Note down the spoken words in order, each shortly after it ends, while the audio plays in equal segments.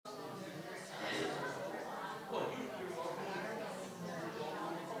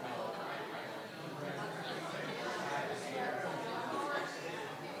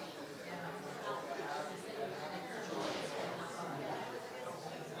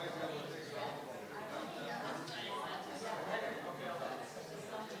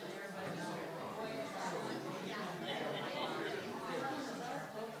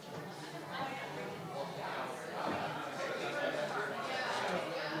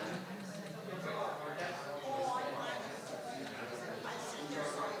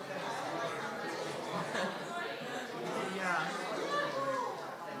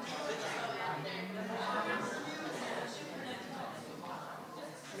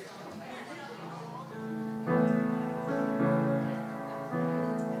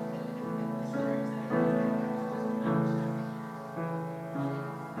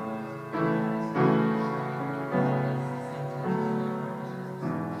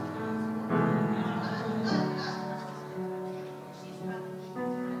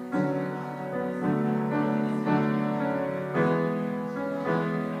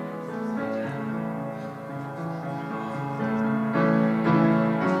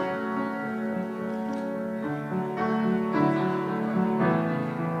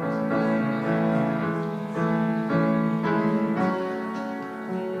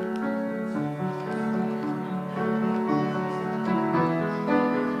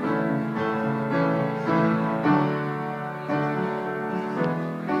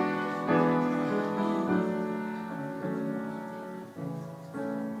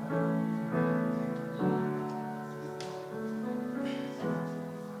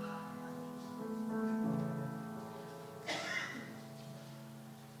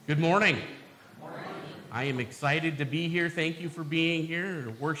Good morning. I am excited to be here. Thank you for being here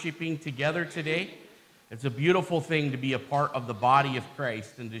and worshiping together today. It's a beautiful thing to be a part of the body of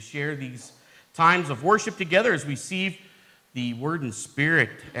Christ and to share these times of worship together as we receive the Word and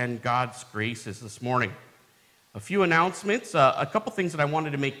Spirit and God's graces this morning. A few announcements, a couple things that I wanted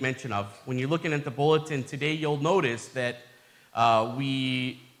to make mention of. When you're looking at the bulletin today, you'll notice that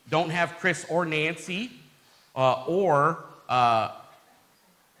we don't have Chris or Nancy or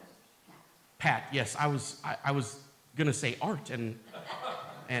Pat. Yes, I was going to say Art, and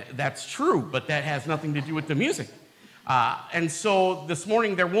that's true, but that has nothing to do with the music. And so this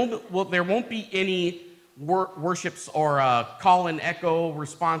morning there won't be any worships or call and echo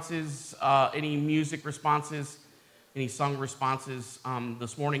responses, any music responses, any song responses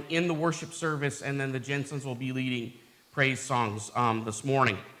this morning in the worship service, and then the Jensens will be leading praise songs this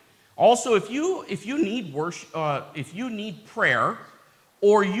morning. Also, if you need worship, if you need prayer,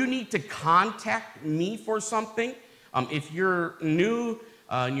 or you need to contact me for something, if you're new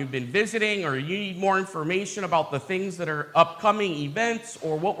and you've been visiting, or you need more information about the things that are upcoming events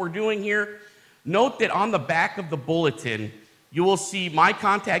or what we're doing here, note that on the back of the bulletin, you will see my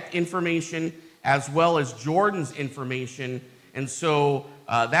contact information as well as Jordan's information. And so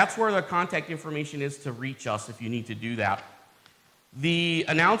that's where the contact information is to reach us if you need to do that. The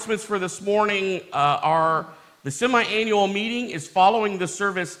announcements for this morning are the semi-annual meeting is following the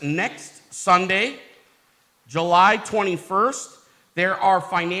service next Sunday, July 21st. There are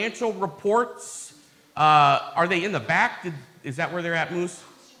financial reports. Are they in the back? Is that where they're at, Moose?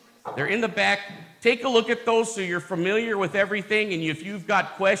 They're in the back. Take a look at those so you're familiar with everything, and if you've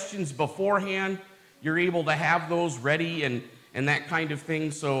got questions beforehand, you're able to have those ready and that kind of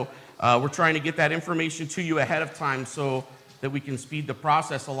thing. So we're trying to get that information to you ahead of time so that we can speed the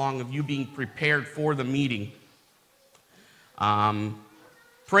process along of you being prepared for the meeting.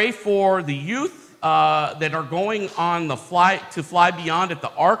 Pray for the youth that are going on the Fly Beyond at the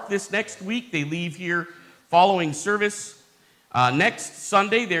Ark this next week. They leave here following service. Next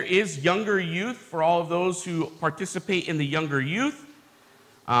Sunday, there is younger youth for all of those who participate in the younger youth.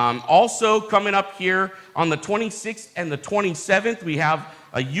 Also, coming up here on the 26th and the 27th, we have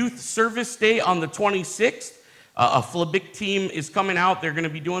a youth service day on the 26th. A Flabic team is coming out. They're going to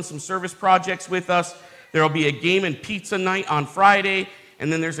be doing some service projects with us. There will be a game and pizza night on Friday,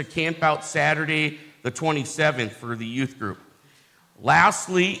 and then there's a camp out Saturday, the 27th, for the youth group.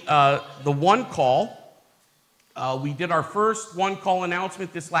 Lastly, the one call. We did our first one call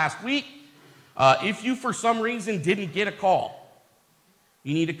announcement this last week. If you, for some reason, didn't get a call,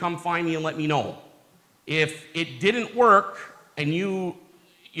 you need to come find me and let me know. If it didn't work and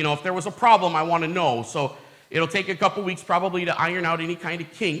if there was a problem, I want to know. So it'll take a couple weeks probably to iron out any kind of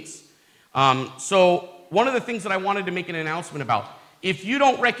kinks. So one of the things that I wanted to make an announcement about, if you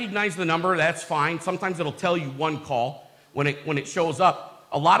don't recognize the number, that's fine. Sometimes it'll tell you one call when it shows up.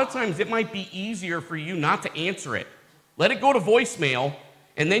 A lot of times it might be easier for you not to answer it. Let it go to voicemail,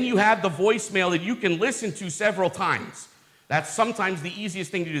 and then you have the voicemail that you can listen to several times. That's sometimes the easiest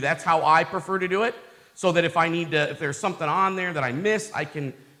thing to do. That's how I prefer to do it, so that if there's something on there that I missed, I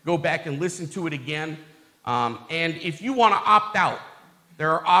can go back and listen to it again. And if you want to opt out,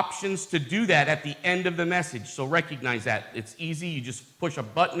 there are options to do that at the end of the message, so recognize that. It's easy. You just push a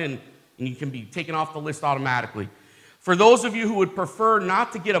button and you can be taken off the list automatically. For those of you who would prefer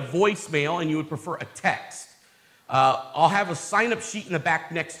not to get a voicemail and you would prefer a text, I'll have a sign-up sheet in the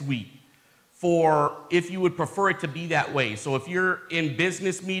back next week for if you would prefer it to be that way. So if you're in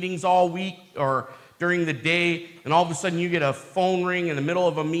business meetings all week or during the day and all of a sudden you get a phone ring in the middle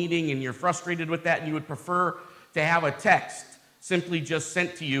of a meeting and you're frustrated with that and you would prefer to have a text simply just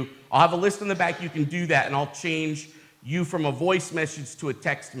sent to you, I'll have a list in the back. You can do that, and I'll change you from a voice message to a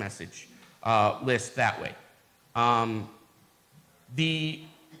text message list that way.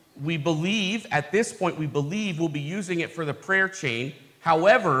 We believe, at this point, we'll be using it for the prayer chain.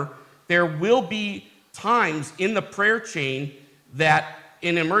 However, there will be times in the prayer chain that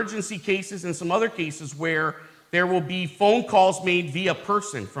in emergency cases and some other cases where there will be phone calls made via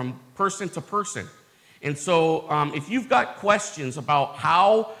person, from person to person. And so if you've got questions about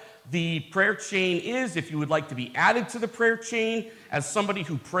how the prayer chain is, if you would like to be added to the prayer chain as somebody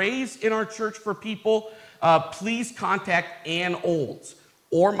who prays in our church for people, please contact Ann Olds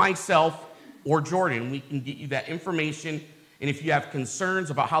or myself or Jordan. We can get you that information. And if you have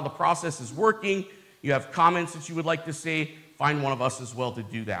concerns about how the process is working, you have comments that you would like to say, find one of us as well to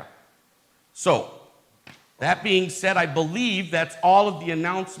do that. So, that being said, I believe that's all of the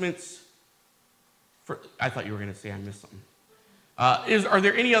announcements. I thought you were going to say I missed something. Are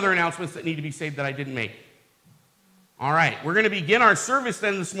there any other announcements that need to be said that I didn't make? All right, we're going to begin our service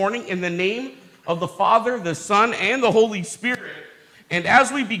then this morning in the name of the Father, the Son, and the Holy Spirit. And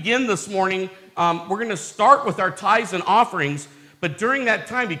as we begin this morning, we're going to start with our tithes and offerings. But during that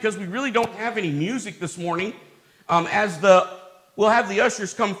time, because we really don't have any music this morning, we'll have the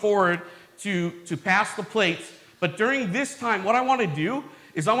ushers come forward to pass the plates. But during this time, what I want to do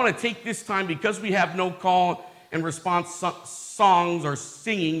is I want to take this time, because we have no call and response songs or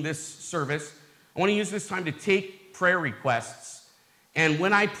singing this service, I want to use this time to take prayer requests. And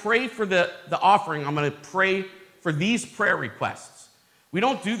when I pray for the offering, I'm going to pray for these prayer requests. We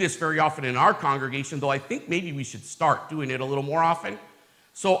don't do this very often in our congregation, though I think maybe we should start doing it a little more often.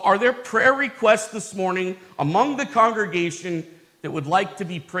 So are there prayer requests this morning among the congregation that would like to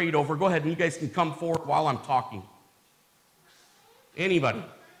be prayed over? Go ahead, and you guys can come forward while I'm talking. Anybody?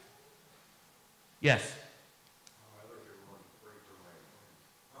 Yes.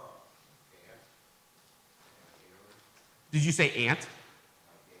 Did you say aunt?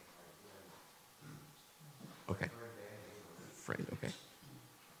 Okay. Friend, okay.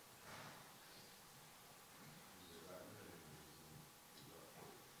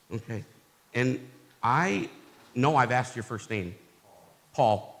 Okay. And I know I've asked your first name.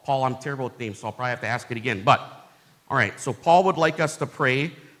 Paul. Paul, I'm terrible with names, so I'll probably have to ask it again. But, all right, so Paul would like us to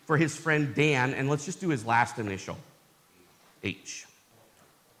pray for his friend Dan, and let's just do his last initial. H.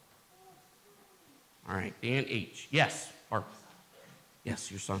 All right, Dan H. Yes, Barb. Yes,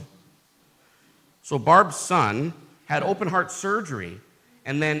 your son. So Barb's son had open heart surgery,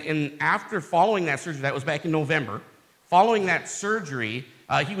 and then following that surgery, that was back in November, following that surgery,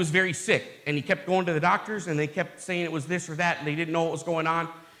 he was very sick, and he kept going to the doctors, and they kept saying it was this or that, and they didn't know what was going on.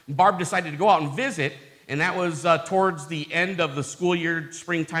 And Barb decided to go out and visit, and that was towards the end of the school year,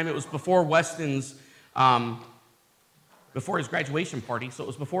 springtime. It was before Weston's, before his graduation party, so it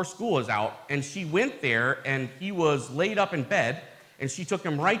was before school was out. And she went there, and he was laid up in bed, and she took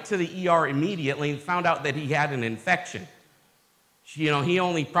him right to the ER immediately and found out that he had an infection. He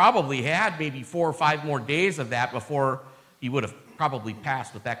only probably had maybe 4 or 5 more days of that before he would have probably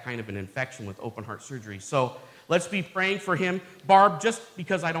passed with that kind of an infection with open heart surgery. So let's be praying for him. Barb, just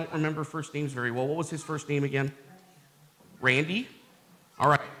because I don't remember first names very well, what was his first name again? Randy? All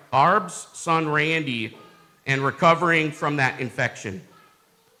right, Barb's son Randy, and recovering from that infection.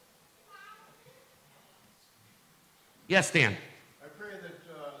 Yes, Dan? I pray that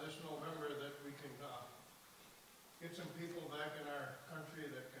this November that we can get some people back in our country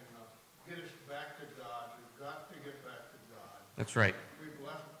that can get us back to God. We've got to get back to God. That's right. We've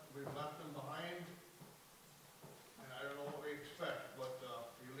left them behind, and I don't know what we expect, but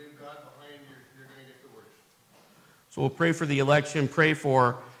if you leave God behind, you're going to get the worst. So we'll pray for the election, pray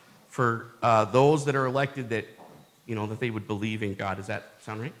for those that are elected that, that they would believe in God. Does that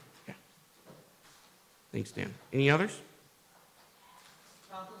sound right? Yeah. Thanks, Dan. Any others?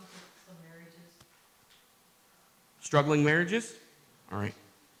 Problems with some marriages. Struggling marriages? All right.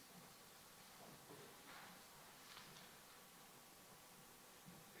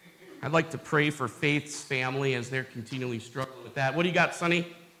 I'd like to pray for Faith's family as they're continually struggling with that. What do you got, Sonny?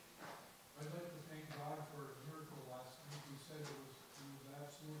 I'd like to thank God for a miracle last week. He said it was an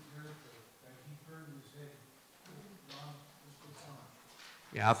absolute miracle that he turned his head. Ron, this was on.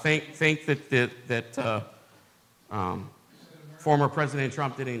 Yeah, think that former President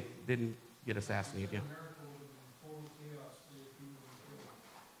Trump didn't get assassinated. Yeah. Miracle would have been total chaos if he would have killed.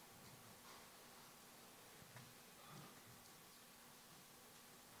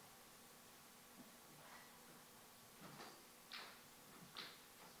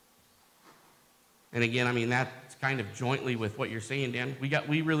 And again, that's kind of jointly with what you're saying, Dan.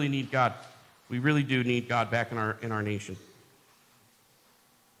 We really need God. We really do need God back in our nation.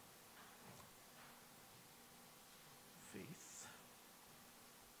 Faith.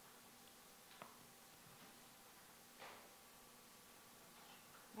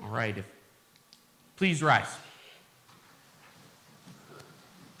 All right. Please rise. It's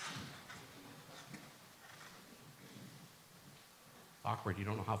awkward. You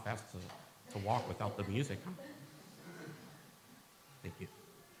don't know how fast to walk without the music, huh? Thank you.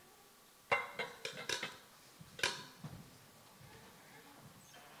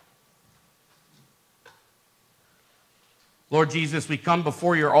 Lord Jesus, we come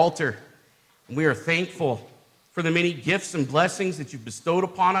before your altar, and we are thankful for the many gifts and blessings that you've bestowed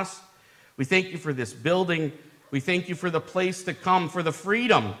upon us. We thank you for this building. We thank you for the place to come, for the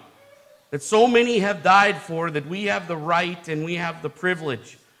freedom that so many have died for, that we have the right and we have the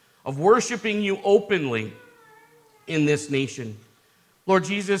privilege of worshiping you openly in this nation. Lord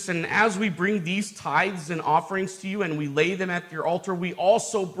Jesus, and as we bring these tithes and offerings to you and we lay them at your altar, we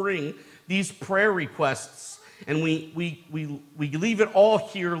also bring these prayer requests And we leave it all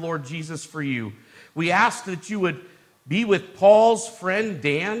here, Lord Jesus, for you. We ask that you would be with Paul's friend,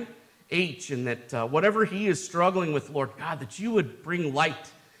 Dan H., and that whatever he is struggling with, Lord God, that you would bring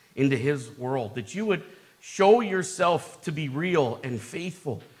light into his world, that you would show yourself to be real and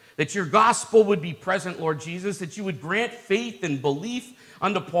faithful, that your gospel would be present, Lord Jesus, that you would grant faith and belief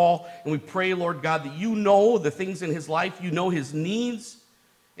unto Paul. And we pray, Lord God, that you know the things in his life, you know his needs,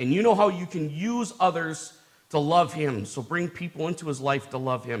 and you know how you can use others to love him. So bring people into his life to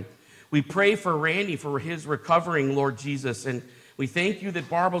love him. We pray for Randy, for his recovering, Lord Jesus, and we thank you that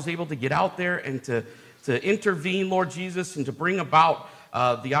Barbara's able to get out there and to intervene, Lord Jesus, and to bring about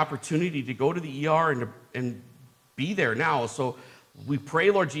the opportunity to go to the ER and be there now. So we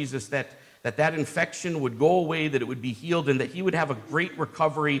pray, Lord Jesus, that infection would go away, that it would be healed, and that he would have a great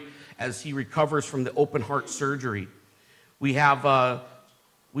recovery as he recovers from the open heart surgery. We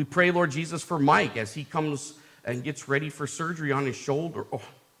pray, Lord Jesus, for Mike as he comes and gets ready for surgery on his shoulder. Oh,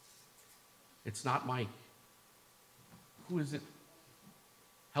 it's not Mike. Who is it?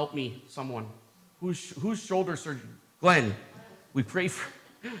 Help me, someone. Whose shoulder surgery? Glenn. We pray for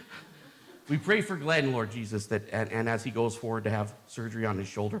Glenn, Lord Jesus, and as he goes forward to have surgery on his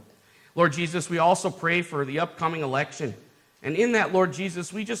shoulder. Lord Jesus, we also pray for the upcoming election. And in that, Lord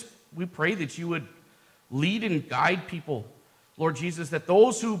Jesus, we pray that you would lead and guide people, Lord Jesus, that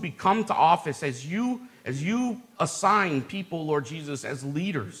those who become to office as you assign people, Lord Jesus, as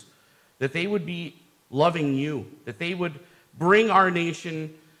leaders, that they would be loving you, that they would bring our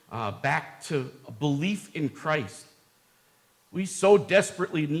nation back to a belief in Christ. We so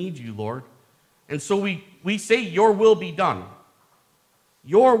desperately need you, Lord. And so we say your will be done.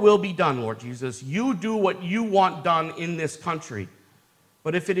 Your will be done, Lord Jesus. You do what you want done in this country.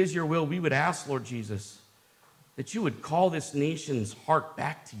 But if it is your will, we would ask, Lord Jesus, that you would call this nation's heart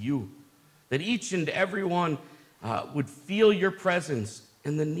back to you, that each and every one would feel your presence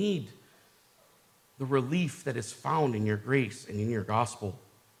and the need, the relief that is found in your grace and in your gospel.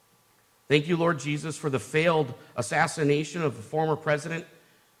 Thank you, Lord Jesus, for the failed assassination of the former president.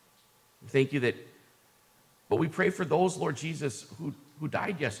 Thank you but we pray for those, Lord Jesus, who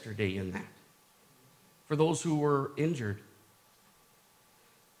died yesterday in that, for those who were injured.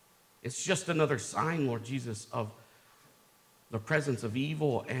 It's just another sign, Lord Jesus, of the presence of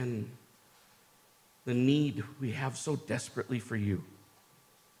evil and the need we have so desperately for you.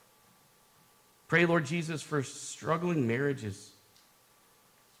 Pray, Lord Jesus, for struggling marriages.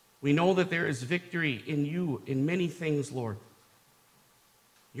 We know that there is victory in you in many things, Lord.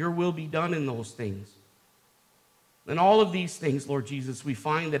 Your will be done in those things. And all of these things, Lord Jesus, we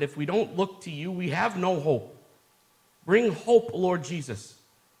find that if we don't look to you, we have no hope. Bring hope, Lord Jesus,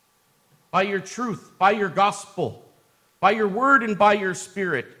 by your truth, by your gospel, by your word and by your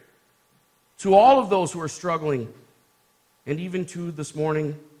spirit, to all of those who are struggling, and even to this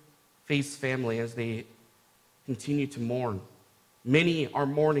morning Faith's family as they continue to mourn. Many are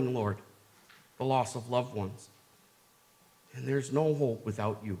mourning, Lord, the loss of loved ones. And there's no hope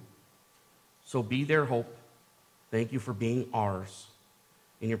without you. So be their hope. Thank you for being ours.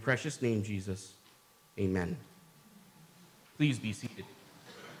 In your precious name, Jesus, amen. Please be seated.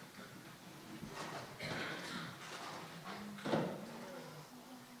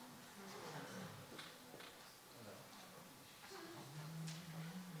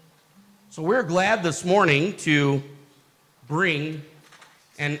 So we're glad this morning to bring,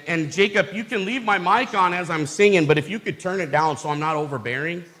 and Jacob, you can leave my mic on as I'm singing, but if you could turn it down so I'm not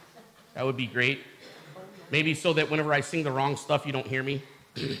overbearing, that would be great. Maybe so that whenever I sing the wrong stuff, you don't hear me.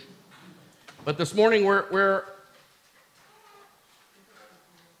 But this morning we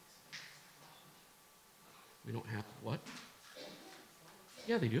don't have, what?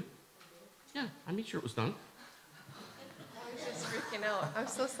 Yeah, they do. Yeah, I made sure it was done. I was just freaking out. I'm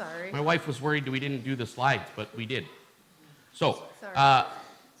so sorry. My wife was worried we didn't do the slides, but we did. So,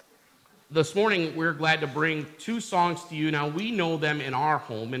 this morning we're glad to bring two songs to you. Now, we know them in our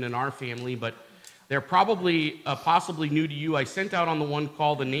home and in our family, but they're probably, possibly new to you. I sent out on the one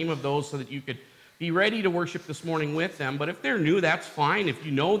call the name of those so that you could be ready to worship this morning with them. But if they're new, that's fine. If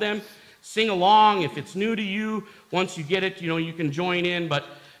you know them, sing along. If it's new to you, once you get it, you can join in. But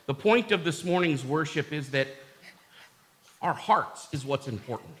the point of this morning's worship is that our hearts is what's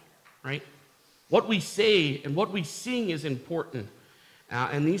important, right? What we say and what we sing is important.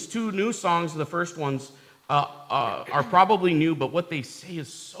 And these two new songs, the first ones, are probably new, but what they say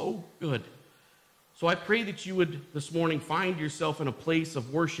is so good. So I pray that you would this morning find yourself in a place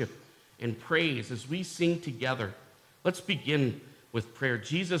of worship and praise as we sing together. Let's begin with prayer.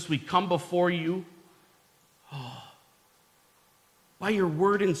 Jesus, we come before you. by your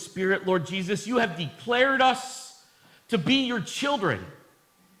word and spirit, Lord Jesus, you have declared us to be your children.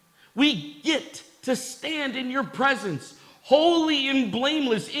 We get to stand in your presence, holy and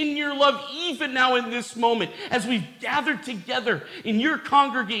blameless in your love, even now in this moment, as we've gathered together in your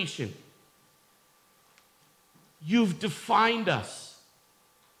congregation. You've defined us.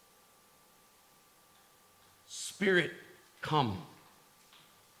 Spirit, come.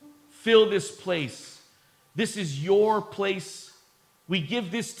 Fill this place. This is your place. We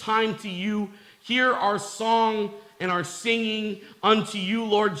give this time to you. Hear our song and our singing unto you,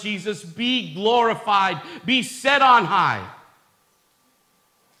 Lord Jesus. Be glorified. Be set on high.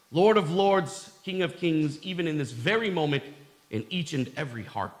 Lord of lords, King of kings, even in this very moment, in each and every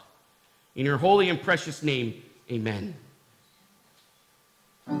heart. In your holy and precious name, amen.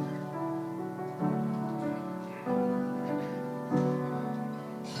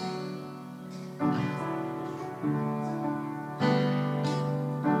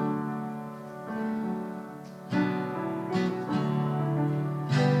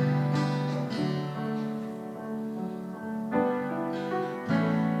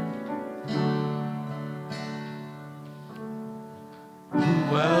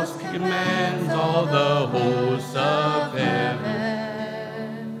 Who else commands all the hosts of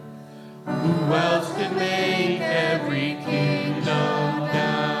heaven? Who else could make every kingdom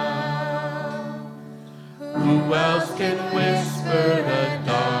down? Who else can whisper the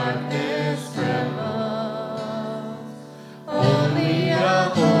darkness trembles? Only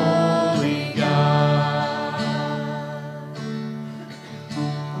a holy God.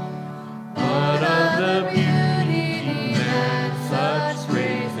 But of the beauty and such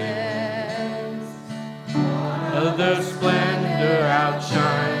praises, of the splendor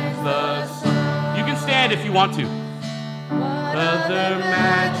outshines the sun. You can stand if you want to. Of their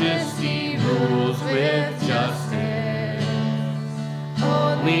majesty rules with justice.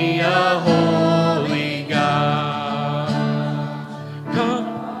 Only a holy God.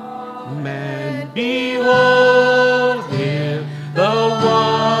 Come and behold him, the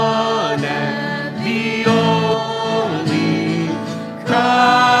one and the only.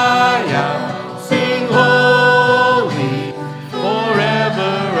 Cry out, sing holy,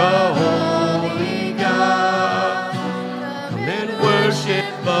 forever a holy God. Come and worship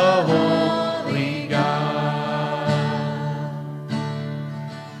the holy God.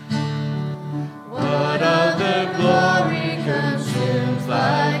 What other glory consumes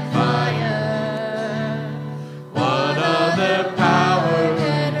like fire? What other power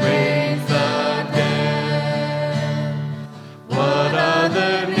can raise the dead? What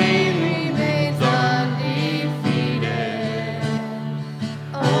other name remains undefeated?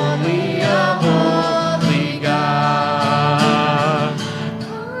 Only a holy God.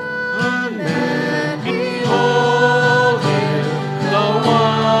 Come and behold him, the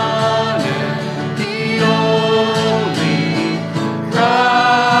one and the only.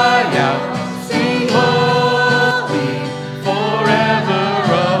 Cry out, sing holy,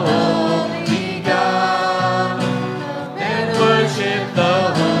 forever a holy God. And worship the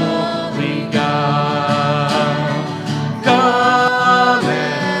holy God. Come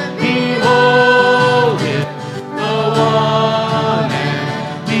and behold him, the one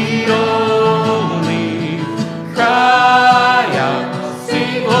and the only. Cry out,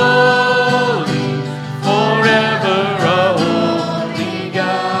 sing holy, forever a holy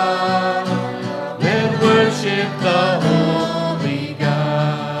God. And worship the holy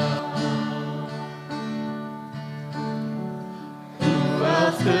God. Who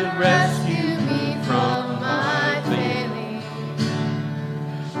else could rescue me from my failing?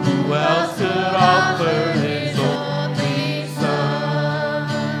 Who else could offer his only son?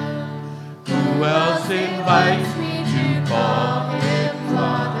 Who else invites me to call him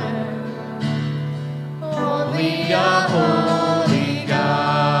Father? Only a holy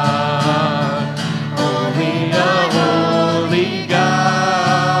God. Only a holy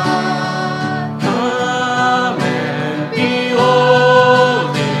God. Come and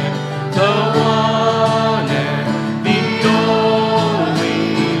behold him, the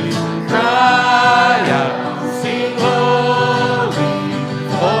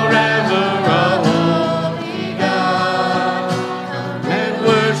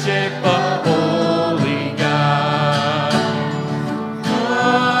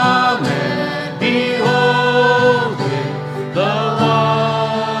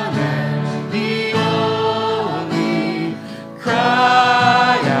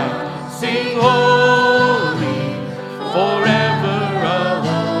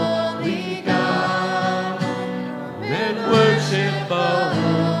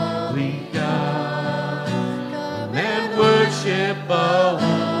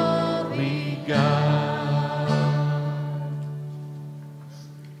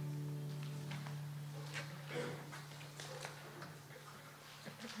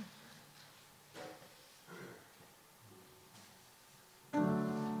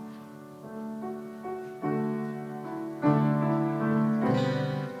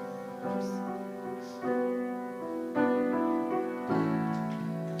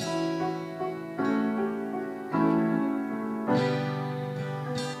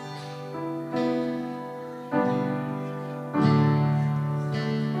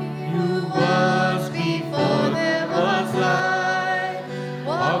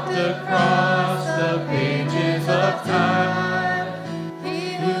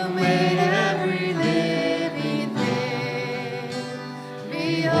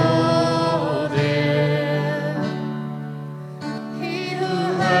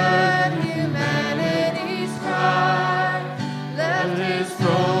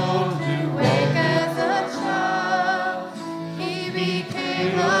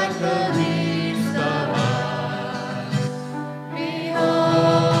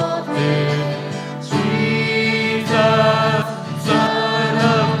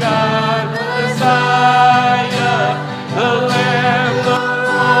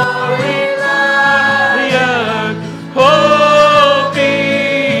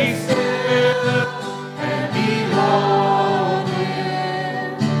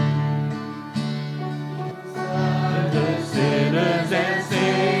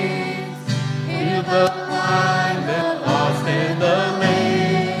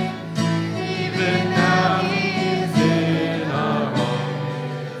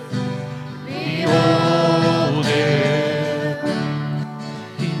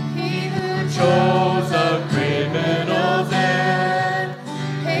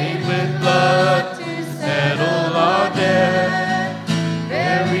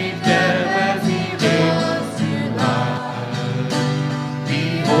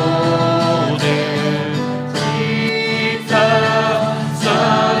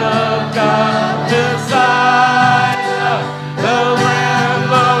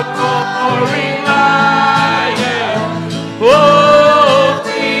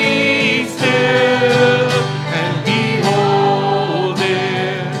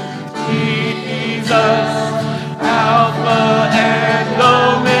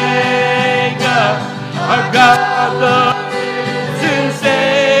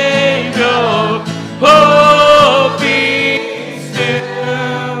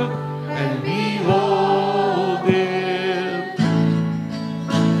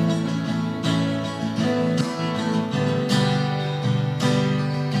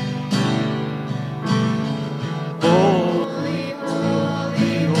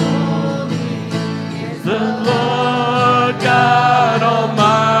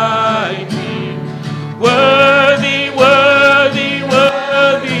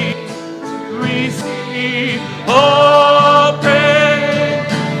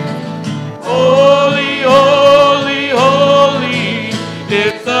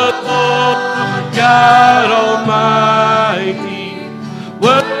Lord God Almighty,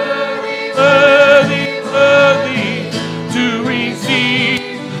 worthy, worthy, worthy to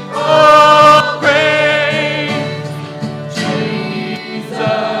receive all praise.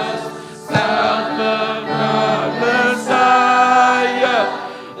 Jesus, Alpha, Messiah,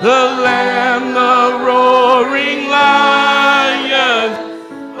 the Lamb, the roaring lion.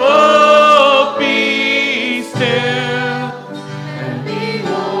 Oh, be still and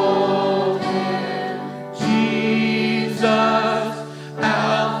behold Him, Jesus,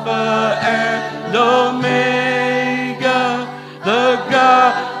 Alpha and Omega, the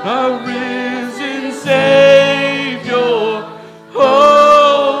God, the risen Savior.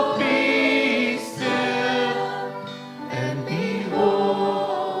 Oh, be still and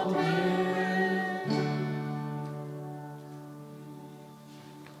behold Him.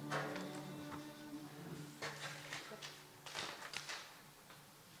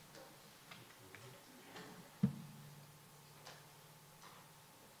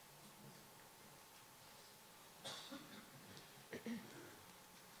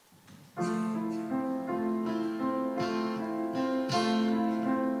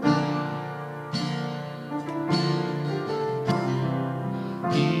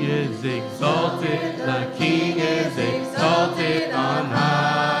 He is exalted, the King is exalted on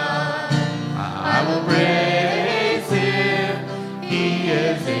high. I will praise Him. He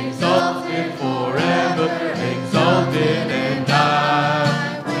is exalted forever, exalted, and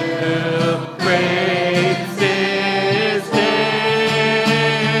I will praise His name.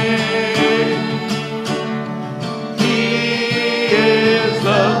 He is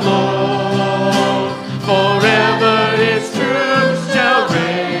the Lord, forever His truth shall reign.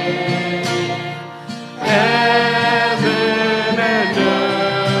 Heaven and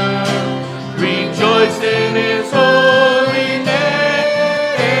earth rejoice in His holy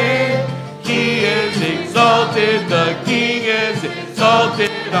name. He is exalted, the King is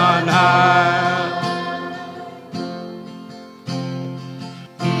exalted on high.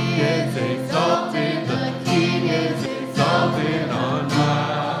 He is exalted, the King is exalted on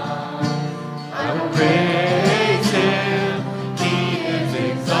high. I will praise Him. He is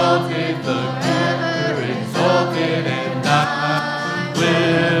exalted, forever exalted, and I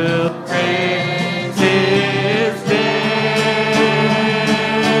will praise His name.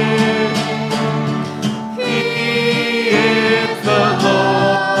 He is the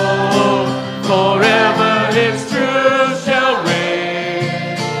Lord, forever His truth shall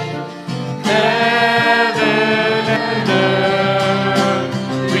reign. Heaven and earth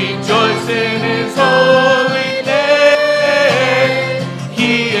rejoice in His holy name.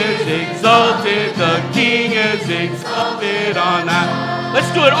 He is exalted, the King is exalted on high.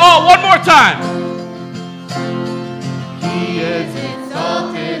 Let's do it all one more time. He is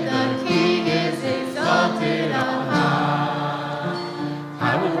exalted, the King is exalted on high.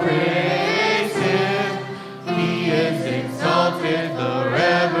 I will praise Him. He is exalted,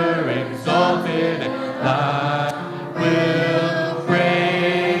 forever exalted, and I will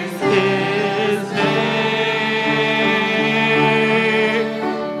praise His name.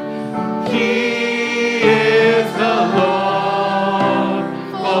 He is the Lord,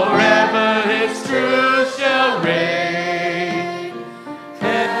 forever His truth shall reign.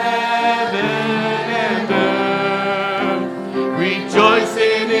 Heaven and earth rejoice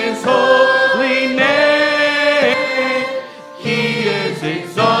in His holy name. He is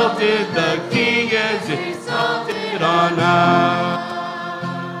exalted, the King is exalted on high.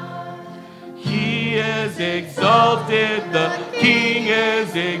 He is exalted, the King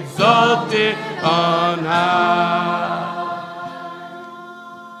is exalted on high.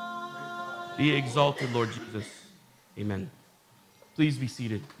 Be exalted, Lord Jesus. Amen. Please be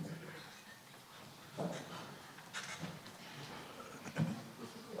seated.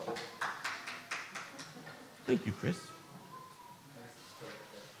 Thank you, Chris.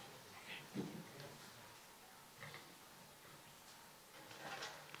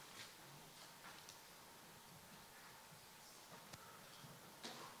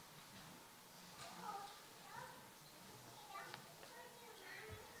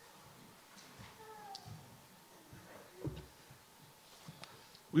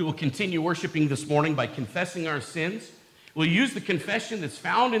 We will continue worshiping this morning by confessing our sins. We'll use the confession that's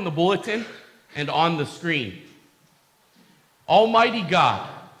found in the bulletin and on the screen. Almighty God,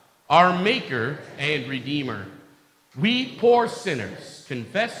 our Maker and Redeemer, we poor sinners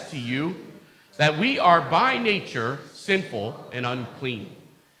confess to you that we are by nature sinful and unclean,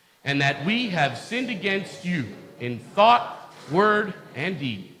 and that we have sinned against you in thought, word, and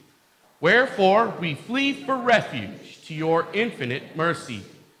deed. Wherefore we flee for refuge to your infinite mercy.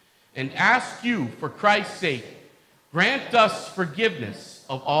 and ask you, for Christ's sake, grant us forgiveness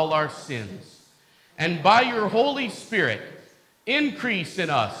of all our sins, and by your Holy Spirit, increase in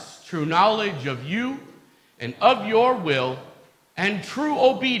us true knowledge of you and of your will, and true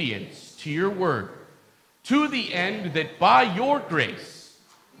obedience to your word, to the end that by your grace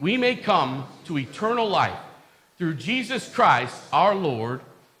we may come to eternal life through Jesus Christ our Lord.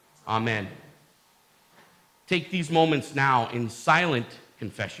 Amen. Take these moments now in silent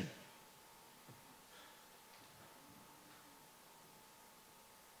confession.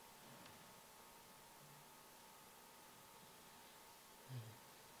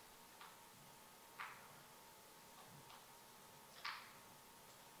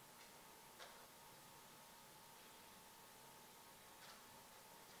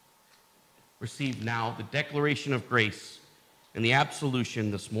 Receive now the declaration of grace and the absolution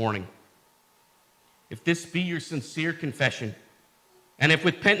this morning. If this be your sincere confession, and if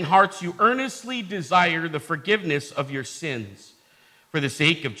with penitent hearts you earnestly desire the forgiveness of your sins for the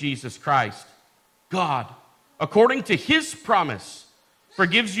sake of Jesus Christ, God, according to his promise,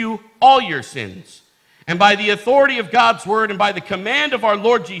 forgives you all your sins. And by the authority of God's word and by the command of our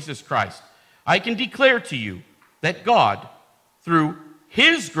Lord Jesus Christ, I can declare to you that God, through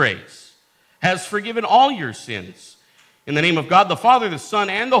his grace, has forgiven all your sins. In the name of God, the Father, the Son,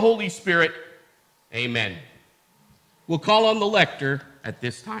 and the Holy Spirit, amen. We'll call on the lector at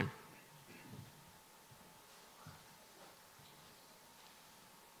this time.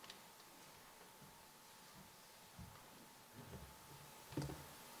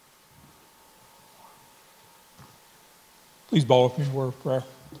 Please bow with me in a word of prayer.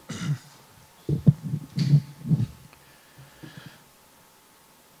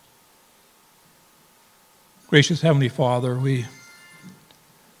 Gracious Heavenly Father, we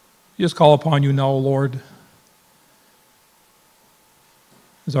just call upon you now, Lord,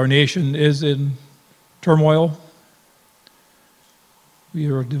 as our nation is in turmoil.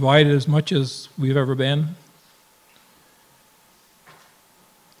 We are divided as much as we've ever been.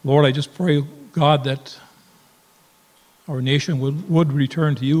 Lord, I just pray, God, that our nation would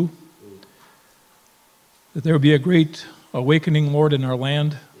return to you, that there would be a great awakening, Lord, in our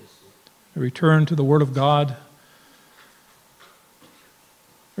land, a return to the Word of God,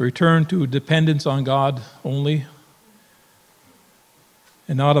 a return to dependence on God only,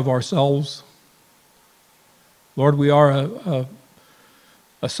 and not of ourselves. Lord, we are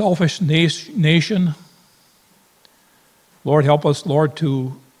a selfish nation. Lord, help us, Lord,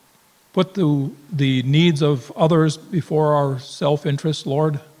 to put the needs of others before our self-interest,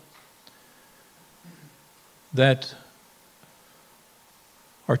 Lord, that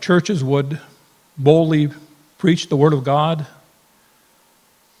our churches would boldly preach the Word of God,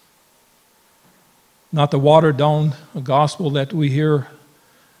 not the watered-down gospel that we hear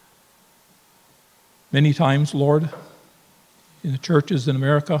many times, Lord, in the churches in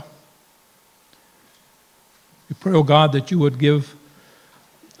America. We pray, oh God, that you would give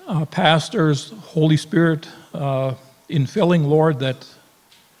pastors, Holy Spirit, infilling, Lord, that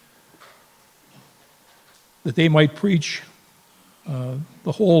they might preach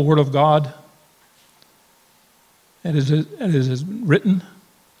the whole Word of God as it is written.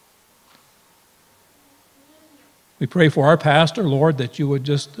 We pray for our pastor, Lord, that you would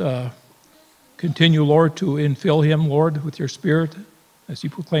just continue, Lord, to infill him, Lord, with your Spirit as he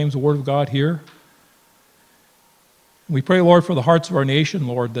proclaims the Word of God here. We pray, Lord, for the hearts of our nation,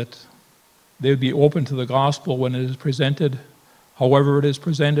 Lord, that they would be open to the gospel when it is presented, however it is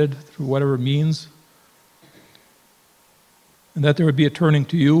presented, through whatever means, and that there would be a turning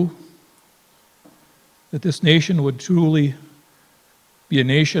to you, that this nation would truly be a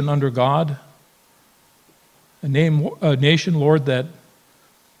nation under God, a nation, Lord, that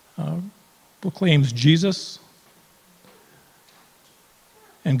proclaims Jesus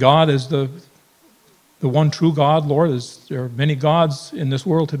and God as the one true God, Lord. As there are many gods in this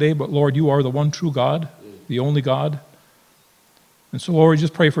world today, but Lord, you are the one true God, the only God. And so, Lord, we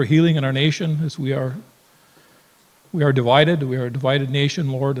just pray for healing in our nation as we are divided. We are a divided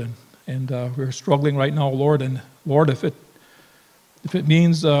nation, Lord, and we're struggling right now, Lord. And Lord, if it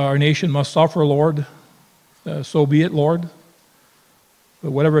means our nation must suffer, Lord, so be it, Lord. But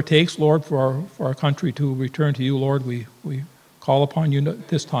whatever it takes, Lord, for our country to return to you, Lord, we call upon you at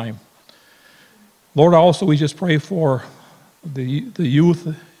this time. Lord, also we just pray for the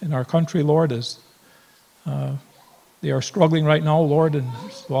youth in our country, Lord, as they are struggling right now, Lord, and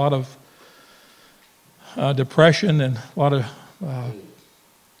there's a lot of depression and a lot of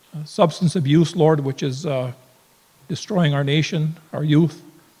substance abuse, Lord, which is destroying our nation, our youth.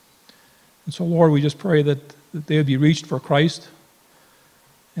 And so, Lord, we just pray that they would be reached for Christ,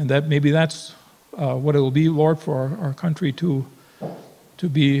 And that maybe that's what it will be, Lord, for our country to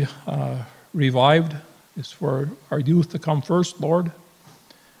be revived, is for our youth to come first, Lord,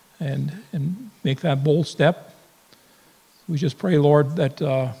 and make that bold step. We just pray, Lord, that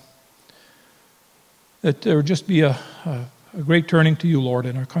there would just be a great turning to you, Lord,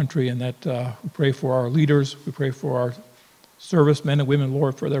 in our country, and that we pray for our leaders, we pray for our servicemen and women,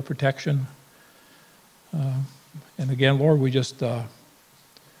 Lord, for their protection. And again, Lord, we just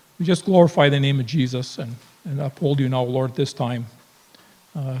glorify the name of Jesus and uphold you now, Lord, this time,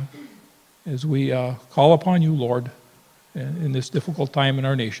 as we call upon you, Lord, in this difficult time in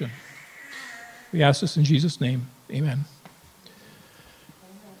our nation. We ask this in Jesus' name. Amen.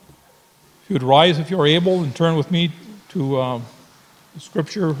 If you would rise, if you're able, and turn with me to the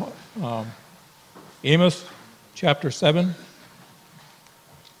scripture, Amos chapter 7.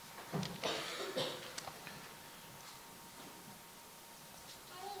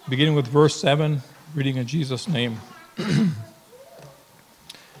 Beginning with verse 7, reading in Jesus' name.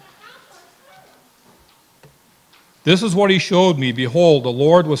 This is what he showed me. Behold, the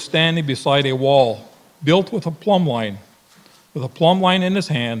Lord was standing beside a wall, built with a plumb line in his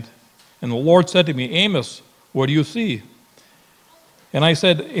hand. And the Lord said to me, Amos, what do you see? And I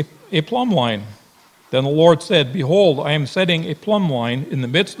said, a plumb line. Then the Lord said, behold, I am setting a plumb line in the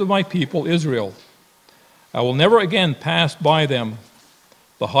midst of my people Israel. I will never again pass by them.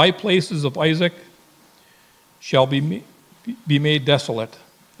 The high places of Isaac shall be made desolate,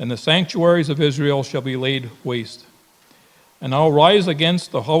 and the sanctuaries of Israel shall be laid waste. And I will rise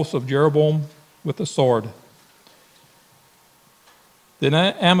against the house of Jeroboam with the sword. Then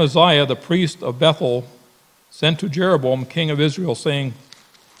Amaziah, the priest of Bethel, sent to Jeroboam, king of Israel, saying,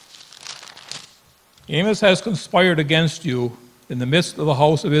 Amos has conspired against you in the midst of the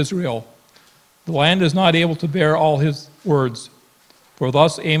house of Israel. The land is not able to bear all his words. For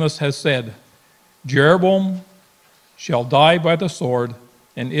thus Amos has said, Jeroboam shall die by the sword,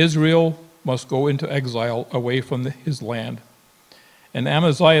 and Israel must go into exile away from his land. And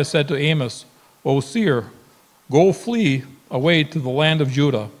Amaziah said to Amos, O seer, go flee away to the land of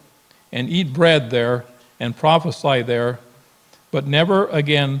Judah, and eat bread there, and prophesy there, but never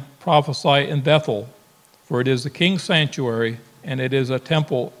again prophesy in Bethel, for it is the king's sanctuary, and it is a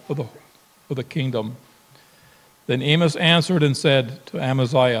temple of the kingdom. Then Amos answered and said to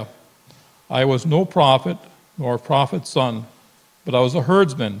Amaziah, I was no prophet, nor a prophet's son, but I was a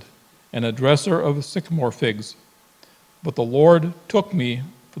herdsman and a dresser of sycamore figs. But the Lord took me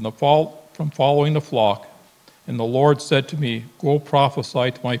from following the flock, and the Lord said to me, go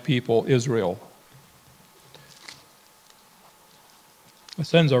prophesy to my people Israel.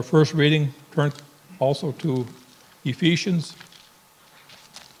 This ends our first reading. Turn also to Ephesians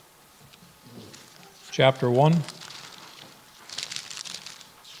chapter 1.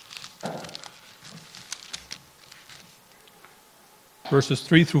 Verses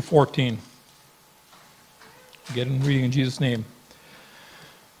 3 through 14. Again, reading in Jesus' name.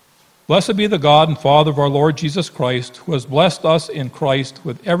 Blessed be the God and Father of our Lord Jesus Christ, who has blessed us in Christ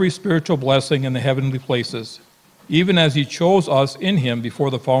with every spiritual blessing in the heavenly places, even as he chose us in him before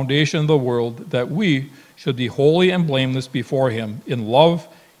the foundation of the world, that we should be holy and blameless before him. In love,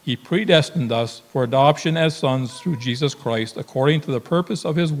 he predestined us for adoption as sons through Jesus Christ, according to the purpose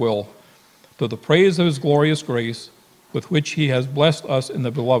of his will, to the praise of his glorious grace, with which he has blessed us in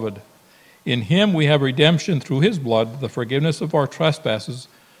the Beloved. In him we have redemption through his blood, the forgiveness of our trespasses,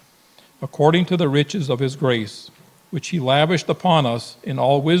 according to the riches of his grace, which he lavished upon us in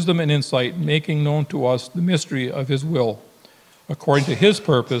all wisdom and insight, making known to us the mystery of his will, according to his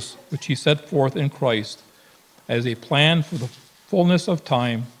purpose, which he set forth in Christ, as a plan for the fullness of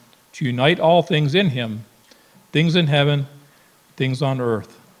time, to unite all things in him, things in heaven, things on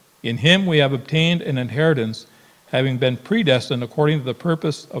earth. In him we have obtained an inheritance, having been predestined according to the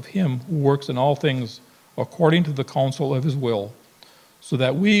purpose of him who works in all things according to the counsel of his will, so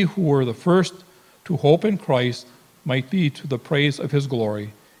that we who were the first to hope in Christ might be to the praise of his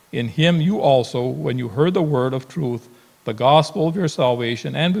glory. In him you also, when you heard the word of truth, the gospel of your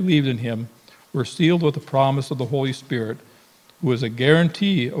salvation, and believed in him, were sealed with the promise of the Holy Spirit, who is a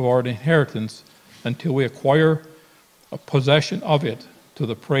guarantee of our inheritance until we acquire a possession of it, to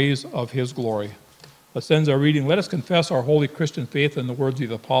the praise of his glory. That ends our reading. Let us confess our holy Christian faith in the words of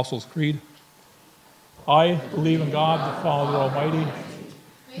the Apostles' Creed. I believe in God, the Father Almighty,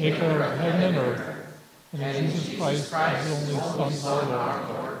 maker of heaven and earth, and in Jesus Christ, his only Son,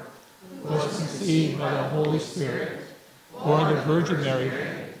 our Lord, who was conceived by the Holy Spirit, born of the Virgin Mary,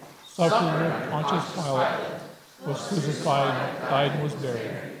 suffered under Pontius Pilate, was crucified, died, and was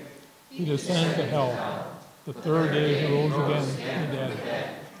buried. He descended to hell. The third day he rose again from the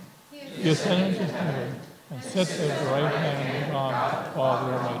dead. He ascended into heaven and sits at the right hand of God, the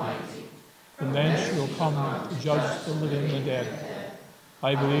Father Almighty. From thence he will come to judge the living and the dead.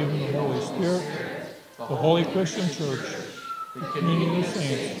 I believe in the Holy Spirit, the Holy Christian Church, the communion of the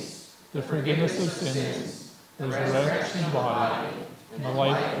saints, the forgiveness of sins, the resurrection of the body, and the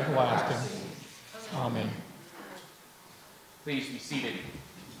life everlasting. Amen. Please be seated.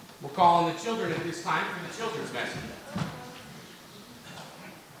 We'll call on the children at this time for the children's message.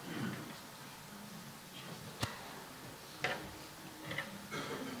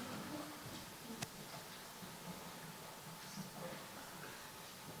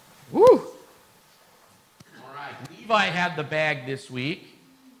 Woo! All right, Levi had the bag this week.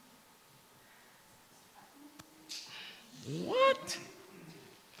 What?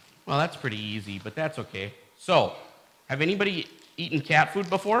 Well, that's pretty easy, but that's okay. So, have anybody eaten cat food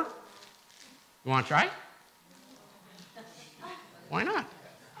before? You want to try? Why not?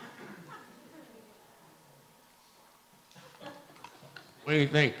 What do you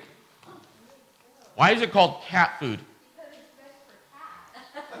think? Why is it called cat food?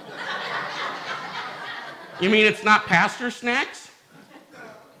 You mean it's not pasture snacks?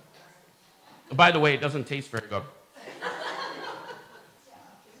 By the way, it doesn't taste very good.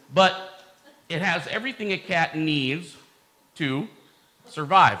 But it has everything a cat needs to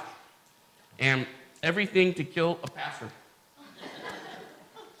survive and everything to kill a passer.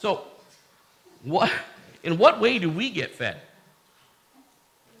 So, in what way do we get fed?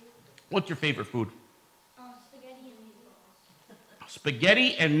 What's your favorite food?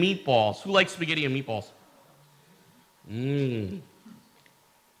 Spaghetti and meatballs. Spaghetti and meatballs. Who likes spaghetti and meatballs?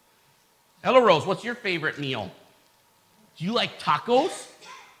 Ella Rose, what's your favorite meal? Do you like tacos?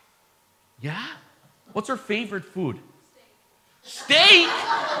 Yeah? What's her favorite food? Steak?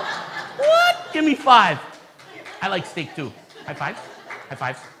 What? Give me 5. I like steak too. High fives? High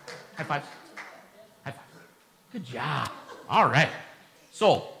fives? High fives? High fives. Good job. All right.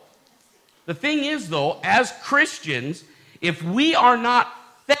 So, the thing is though, as Christians, if we are not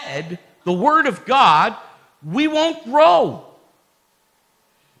fed the Word of God, we won't grow.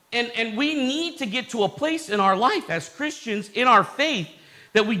 And we need to get to a place in our life as Christians, in our faith,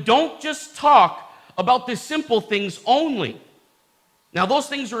 that we don't just talk about the simple things only. Now, those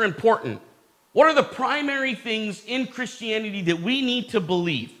things are important. What are the primary things in Christianity that we need to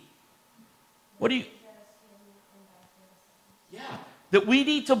believe? Yeah, that we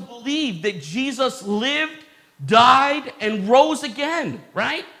need to believe that Jesus lived, died, and rose again,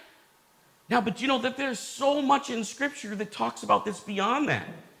 right? Now, but you know that there's so much in Scripture that talks about this beyond that.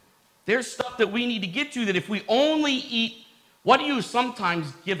 There's stuff that we need to get to that if we only eat, what do you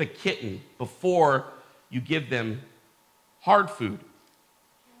sometimes give a kitten before you give them hard food?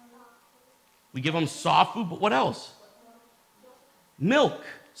 We give them soft food, but what else? Milk.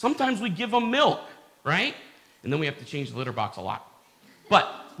 Sometimes we give them milk, right? And then we have to change the litter box a lot. But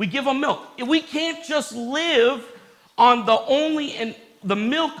we give them milk. We can't just live on the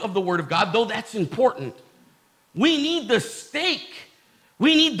milk of the Word of God, though that's important. We need the steak.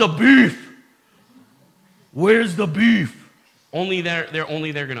 We need the beef. Where's the beef? Only they're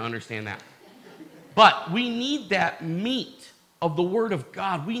going to understand that. But we need that meat of the Word of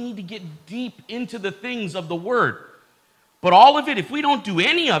God. We need to get deep into the things of the Word. But all of it, if we don't do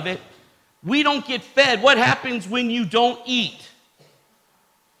any of it, we don't get fed. What happens when you don't eat?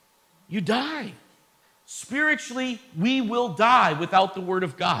 You die. Spiritually, we will die without the Word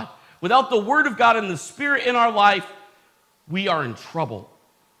of God. Without the Word of God and the Spirit in our life, we are in trouble.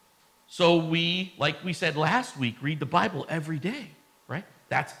 So we, like we said last week, read the Bible every day, right?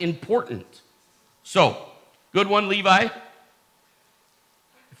 That's important. So, good one, Levi. I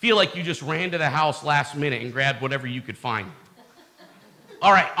feel like you just ran to the house last minute and grabbed whatever you could find.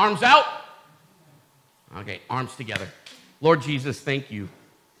 All right, arms out. Okay, arms together. Lord Jesus, thank you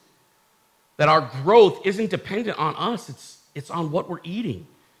that our growth isn't dependent on us. It's on what we're eating.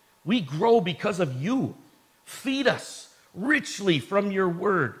 We grow because of you. Feed us richly from your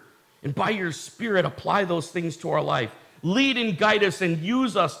word. And by your Spirit, apply those things to our life. Lead and guide us and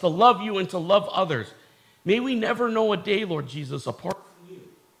use us to love you and to love others. May we never know a day, Lord Jesus, apart from you.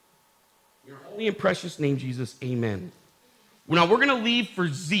 In your holy and precious name, Jesus, amen. Now, we're going to leave for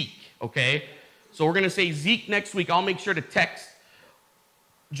Zeke, okay? So we're going to say Zeke next week. I'll make sure to text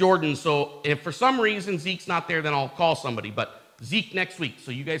Jordan. So if for some reason Zeke's not there, then I'll call somebody. But Zeke next week,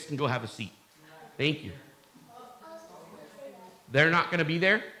 so you guys can go have a seat. Thank you. They're not going to be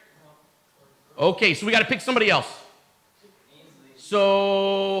there? Okay, so we got to pick somebody else.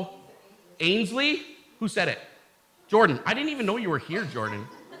 So, Ainsley? Who said it? Jordan. I didn't even know you were here, Jordan.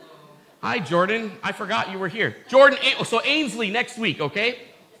 Hi, Jordan. I forgot you were here. Jordan, so Ainsley next week, okay?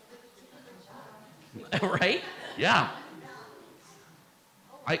 Right? Yeah.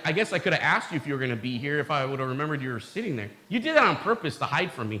 I guess I could have asked you if you were going to be here if I would have remembered you were sitting there. You did that on purpose to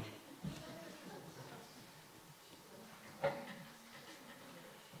hide from me.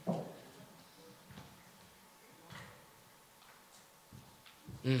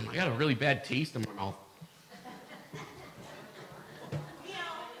 I got a really bad taste in my mouth.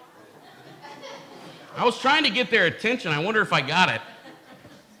 I was trying to get their attention. I wonder if I got it.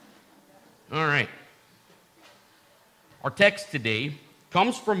 All right. Our text today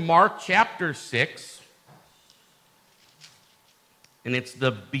comes from Mark chapter 6, and it's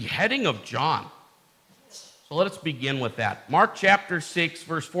the beheading of John. So let us begin with that. Mark chapter 6,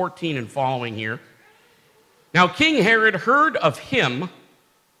 verse 14 and following here. Now King Herod heard of him,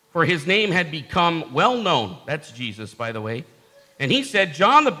 for his name had become well known. That's Jesus, by the way. And he said,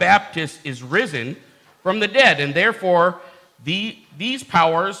 John the Baptist is risen from the dead, and therefore these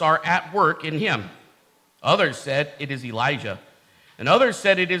powers are at work in him. Others said, it is Elijah. And others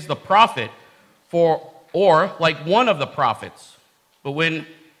said, it is the prophet, or like one of the prophets. But when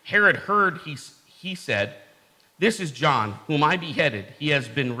Herod heard, he said, this is John, whom I beheaded. He has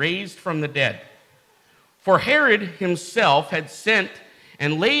been raised from the dead. For Herod himself had sent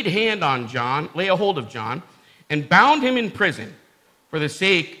and laid a hold of John, and bound him in prison for the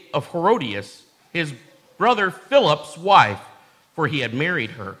sake of Herodias, his brother Philip's wife, for he had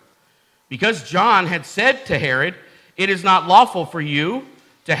married her. Because John had said to Herod, it is not lawful for you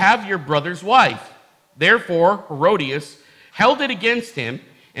to have your brother's wife. Therefore Herodias held it against him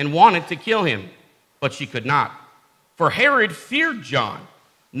and wanted to kill him, but she could not. For Herod feared John,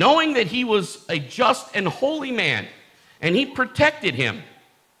 knowing that he was a just and holy man, and he protected him.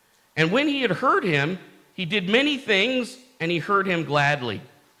 And when he had heard him, he did many things, and he heard him gladly.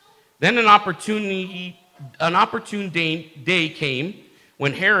 Then an opportune day came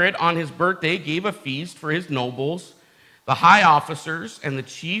when Herod on his birthday gave a feast for his nobles, the high officers, and the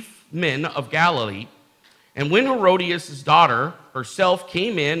chief men of Galilee. And when Herodias' daughter herself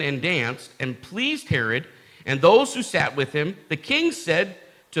came in and danced and pleased Herod and those who sat with him, the king said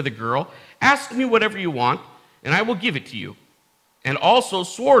to the girl, ask me whatever you want, and I will give it to you. And also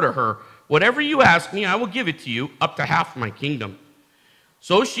swore to her, whatever you ask me, I will give it to you, up to half my kingdom.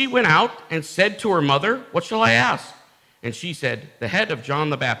 So she went out and said to her mother, what shall I ask? And she said, the head of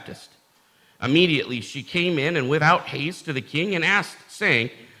John the Baptist. Immediately she came in and without haste to the king and asked, saying,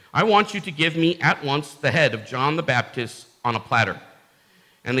 I want you to give me at once the head of John the Baptist on a platter.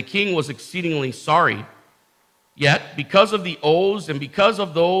 And the king was exceedingly sorry. Yet, because of the oaths and because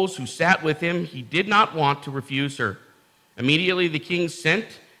of those who sat with him, he did not want to refuse her. Immediately the king sent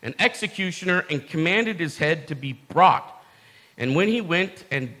an executioner and commanded his head to be brought. And when he went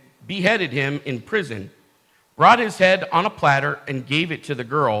and beheaded him in prison, brought his head on a platter and gave it to the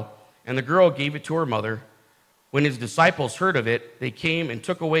girl, and the girl gave it to her mother. When his disciples heard of it, they came and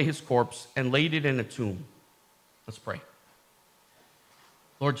took away his corpse and laid it in a tomb. Let's pray.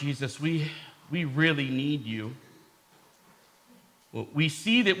 Lord Jesus, we really need you. We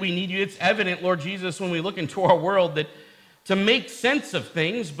see that we need you. It's evident, Lord Jesus, when we look into our world that to make sense of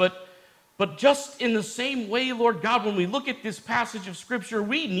things, but just in the same way, Lord God, when we look at this passage of Scripture,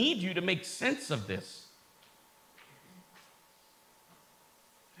 we need you to make sense of this.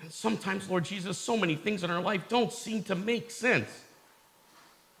 And sometimes, Lord Jesus, so many things in our life don't seem to make sense.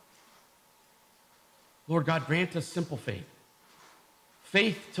 Lord God, grant us simple faith.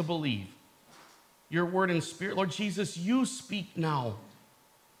 Faith to believe your word and spirit. Lord Jesus, you speak now.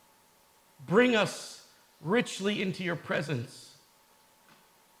 Bring us richly into your presence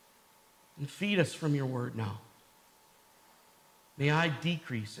and feed us from your word now. May I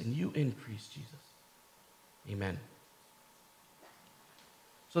decrease and you increase, Jesus. Amen.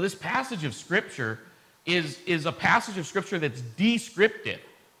 So this passage of Scripture is a passage of Scripture that's descriptive.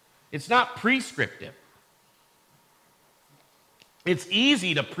 It's not prescriptive. It's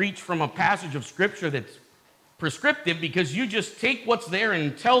easy to preach from a passage of Scripture that's prescriptive because you just take what's there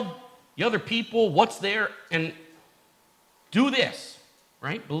and tell the other people what's there and do this,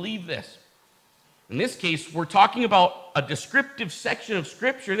 right? Believe this. In this case, we're talking about a descriptive section of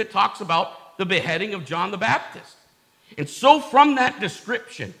Scripture that talks about the beheading of John the Baptist. And so from that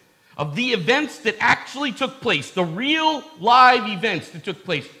description of the events that actually took place, the real live events that took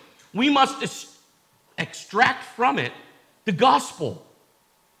place, we must extract from it the gospel,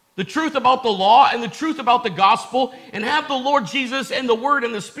 the truth about the law and the truth about the gospel, and have the Lord Jesus and the Word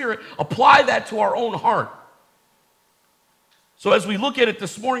and the Spirit apply that to our own heart. So as we look at it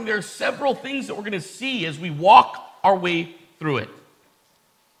this morning, there are several things that we're going to see as we walk our way through it.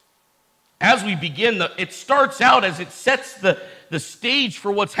 As we begin, it starts out as it sets the stage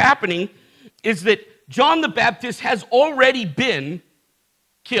for what's happening is that John the Baptist has already been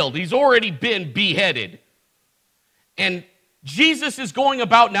killed. He's already been beheaded. And Jesus is going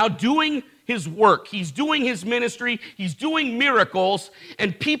about now doing his work. He's doing his ministry. He's doing miracles.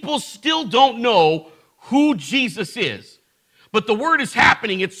 And people still don't know who Jesus is. But the word is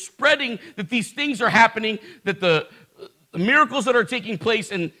happening. It's spreading that these things are happening, that the miracles that are taking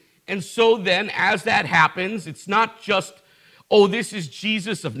place. And so then, as that happens, it's not just, oh, this is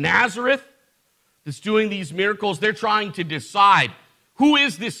Jesus of Nazareth that's doing these miracles. They're trying to decide, who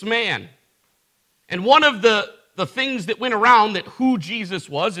is this man? And one of the things that went around that who Jesus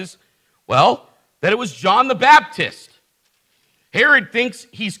was is, well, that it was John the Baptist. Herod thinks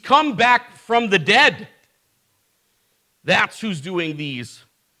he's come back from the dead. That's who's doing these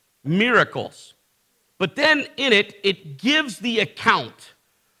miracles. But then in it gives the account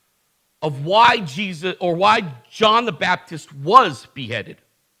of why Jesus, or why John the Baptist was beheaded.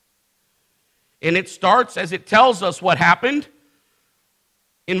 And it starts as it tells us what happened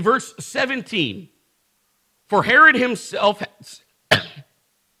in verse 17. For Herod himself,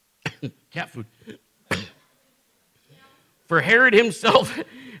 cat food. For Herod himself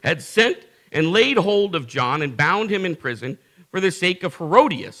had sent and laid hold of John and bound him in prison for the sake of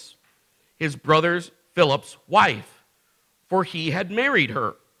Herodias, his brother Philip's wife, for he had married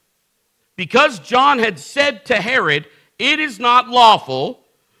her. Because John had said to Herod, it is not lawful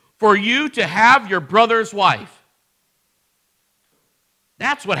for you to have your brother's wife.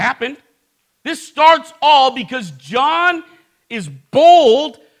 That's what happened. This starts all because John is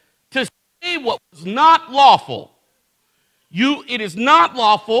bold to say what was not lawful. It is not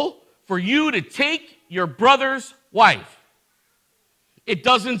lawful for you to take your brother's wife. It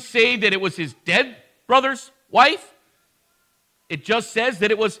doesn't say that it was his dead brother's wife. It just says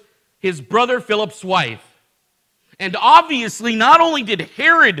that it was his brother Philip's wife. And obviously, not only did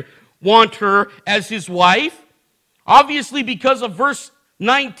Herod want her as his wife, obviously because of verse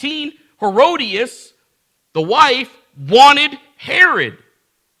 19, Herodias, the wife, wanted Herod.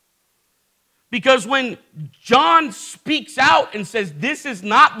 Because when John speaks out and says, this is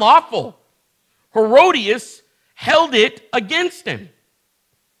not lawful, Herodias held it against him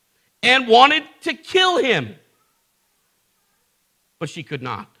and wanted to kill him. But she could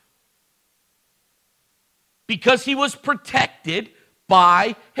not. Because he was protected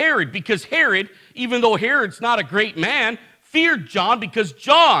by Herod. Because Herod, even though Herod's not a great man, feared John because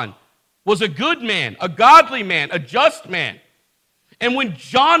John was a good man, a godly man, a just man. And when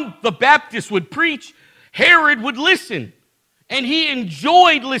John the Baptist would preach, Herod would listen. And he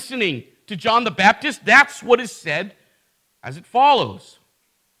enjoyed listening to John the Baptist. That's what is said as it follows.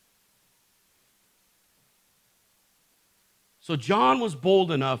 So John was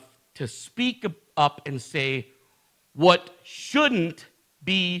bold enough to speak up and say what shouldn't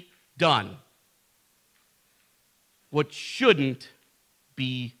be done. What shouldn't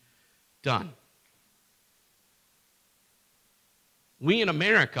be done. We in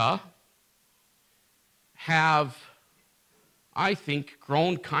America have, I think,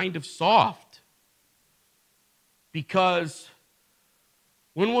 grown kind of soft. Because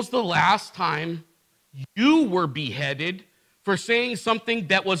when was the last time you were beheaded for saying something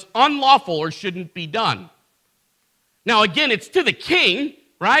that was unlawful or shouldn't be done? Now, again, it's to the king,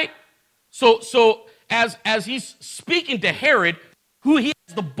 right? So as he's speaking to Herod, who he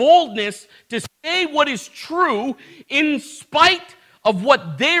has the boldness to say what is true in spite of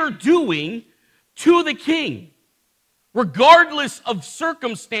what they're doing to the king, regardless of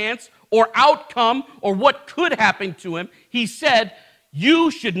circumstance or outcome or what could happen to him, he said, you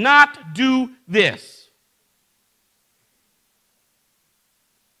should not do this.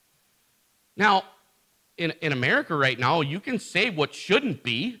 Now, in America right now, you can say what shouldn't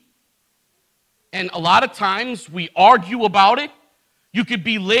be, and a lot of times we argue about it. You could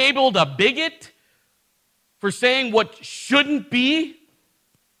be labeled a bigot for saying what shouldn't be,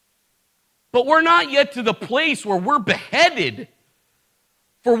 but we're not yet to the place where we're beheaded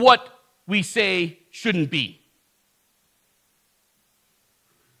for what we say shouldn't be.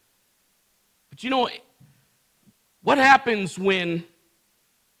 But you know, what happens when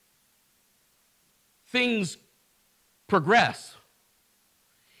things progress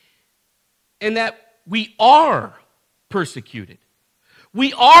and that we are persecuted?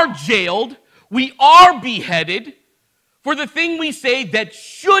 We are jailed. We are beheaded for the thing we say that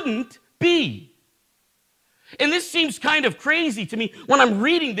shouldn't be. And this seems kind of crazy to me. When I'm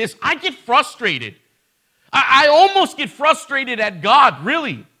reading this, I get frustrated. I almost get frustrated at God,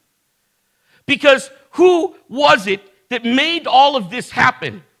 really. Because who was it that made all of this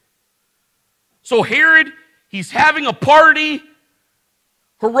happen? So Herod, he's having a party.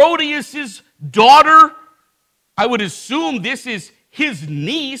 Herodias' daughter, I would assume this is his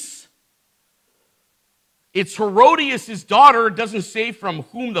niece. It's Herodias' daughter. It doesn't say from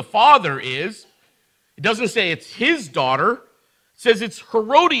whom the father is. It doesn't say it's his daughter. It says it's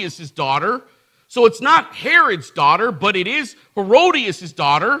Herodias' daughter. So it's not Herod's daughter, but it is Herodias'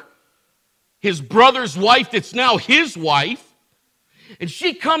 daughter, his brother's wife that's now his wife. And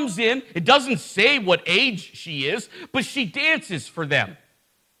she comes in. It doesn't say what age she is, but she dances for them.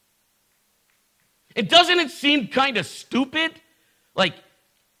 And doesn't it seem kind of stupid? Like,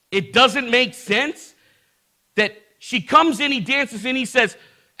 it doesn't make sense that she comes in, he dances in, he says,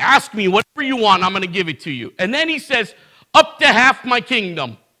 ask me whatever you want, I'm going to give it to you. And then he says, up to half my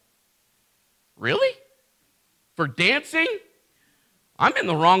kingdom. Really? For dancing? I'm in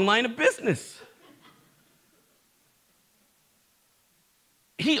the wrong line of business.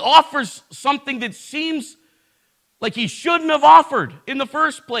 He offers something that seems like he shouldn't have offered in the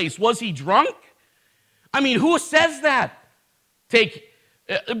first place. Was he drunk? I mean, who says that?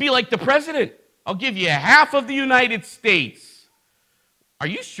 It'd be like the president. I'll give you half of the United States. Are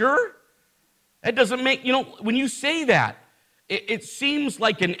you sure? That doesn't make, when you say that, it seems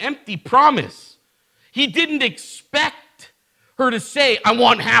like an empty promise. He didn't expect her to say, I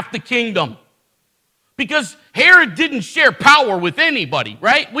want half the kingdom. Because Herod didn't share power with anybody,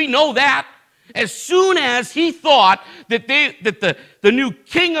 right? We know that. As soon as he thought that the new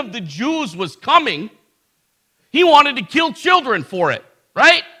king of the Jews was coming, he wanted to kill children for it,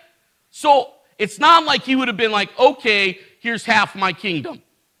 right? So it's not like he would have been like, okay, here's half my kingdom.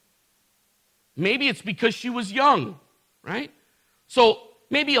 Maybe it's because she was young, right? So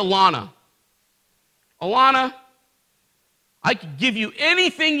maybe Alana. Alana, I could give you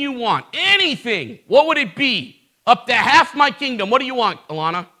anything you want. Anything. What would it be? Up to half my kingdom. What do you want,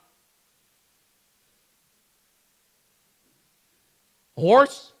 Alana? A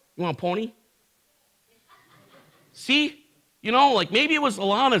horse? You want a pony? See? Like maybe it was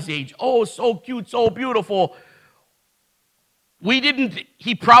Alana's age. Oh, so cute, so beautiful.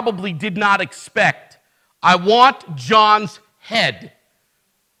 He probably did not expect, I want John's head.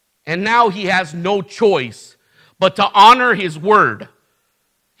 And now he has no choice but to honor his word.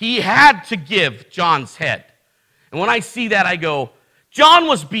 He had to give John's head. And when I see that, I go, John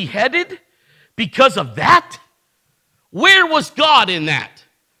was beheaded because of that? Where was God in that?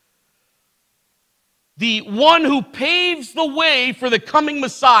 The one who paves the way for the coming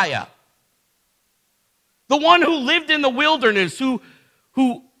Messiah. The one who lived in the wilderness, who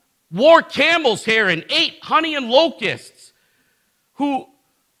wore camel's hair and ate honey and locusts, who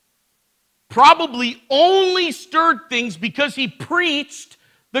probably only stirred things because he preached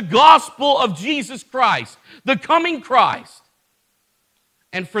the gospel of Jesus Christ, the coming Christ.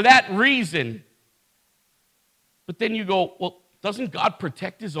 And for that reason, but then you go, well, doesn't God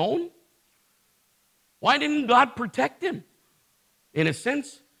protect his own? Why didn't God protect him? In a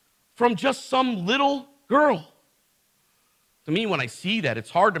sense, from just some little girl. To me, when I see that,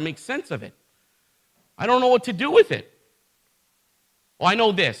 it's hard to make sense of it. I don't know what to do with it. Well, I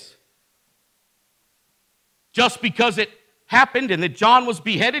know this. Just because it happened and that John was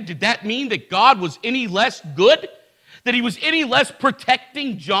beheaded, did that mean that God was any less good? That he was any less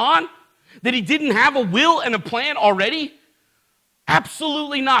protecting John? That he didn't have a will and a plan already?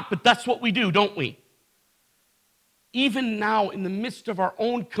 Absolutely not, but that's what we do, don't we? Even now, in the midst of our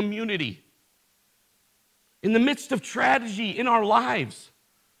own community, in the midst of tragedy in our lives,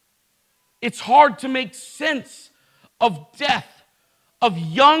 it's hard to make sense of death, of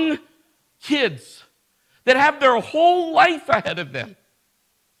young kids that have their whole life ahead of them.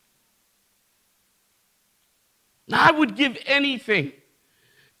 Now, I would give anything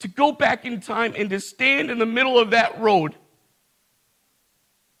to go back in time and to stand in the middle of that road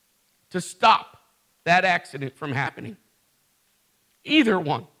to stop that accident from happening. Either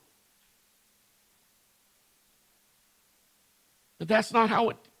one. But that's not how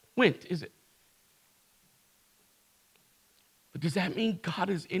it went, is it? But does that mean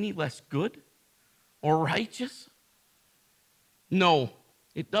God is any less good or righteous? No,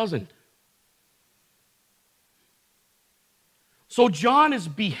 it doesn't. So John is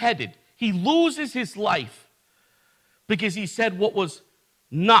beheaded. He loses his life because he said what was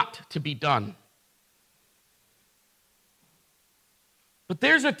not to be done. But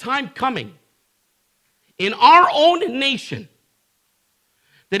there's a time coming in our own nation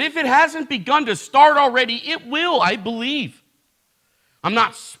that if it hasn't begun to start already, it will, I believe. I'm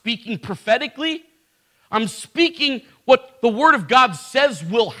not speaking prophetically. I'm speaking what the Word of God says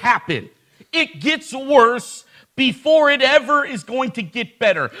will happen. It gets worse before it ever is going to get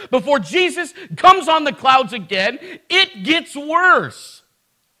better. Before Jesus comes on the clouds again, it gets worse.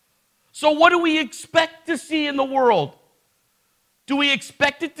 So what do we expect to see in the world? Do we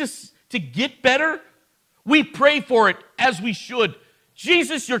expect it to get better? We pray for it as we should.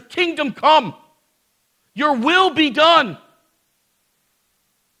 Jesus, your kingdom come. Your will be done.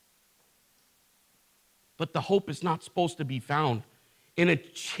 But the hope is not supposed to be found in a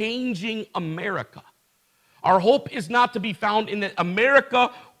changing America. Our hope is not to be found in that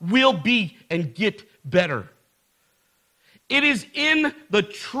America will be and get better. It is in the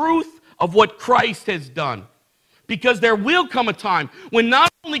truth of what Christ has done. Because there will come a time when not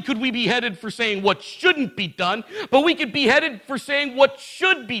only could we be headed for saying what shouldn't be done, but we could be headed for saying what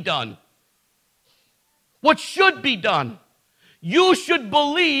should be done. What should be done? You should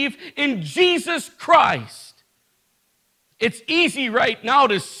believe in Jesus Christ. It's easy right now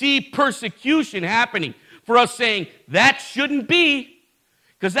to see persecution happening for us saying that shouldn't be,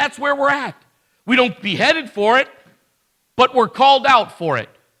 because that's where we're at. We don't be headed for it, but we're called out for it.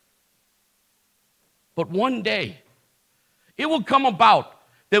 But one day, it will come about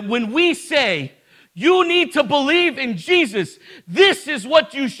that when we say, you need to believe in Jesus, this is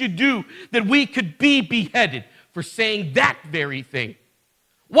what you should do, that we could be beheaded for saying that very thing.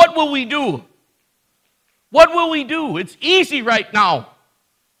 What will we do? What will we do? It's easy right now.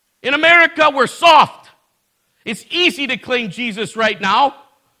 In America, we're soft. It's easy to claim Jesus right now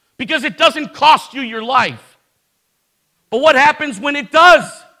because it doesn't cost you your life. But what happens when it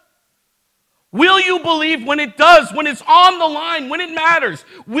does? Will you believe when it does, when it's on the line, when it matters?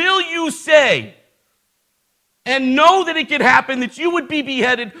 Will you say, and know that it could happen, that you would be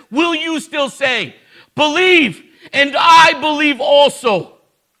beheaded, will you still say, believe, and I believe also?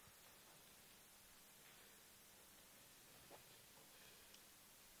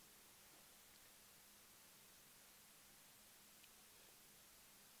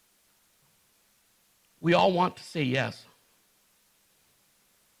 We all want to say yes.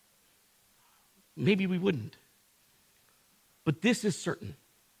 Maybe we wouldn't. But this is certain.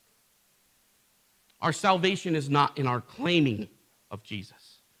 Our salvation is not in our claiming of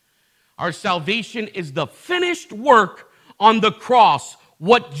Jesus. Our salvation is the finished work on the cross,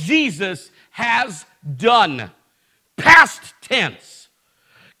 what Jesus has done. Past tense.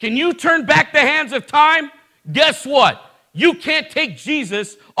 Can you turn back the hands of time? Guess what? You can't take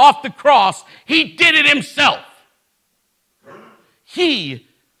Jesus off the cross. He did it himself. He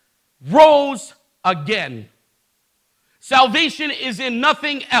rose again. Salvation is in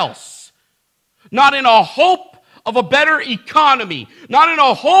nothing else. Not in a hope of a better economy. Not in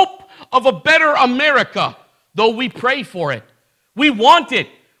a hope of a better America, though we pray for it. We want it.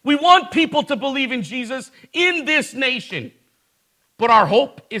 We want people to believe in Jesus in this nation. But our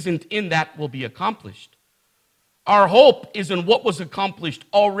hope isn't in that will be accomplished. Our hope is in what was accomplished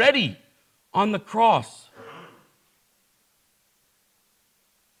already on the cross.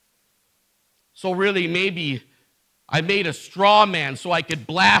 So really, maybe I made a straw man so I could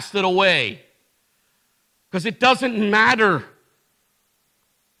blast it away. Because it doesn't matter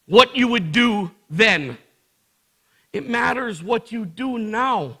what you would do then. It matters what you do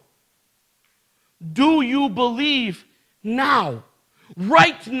now. Do you believe now?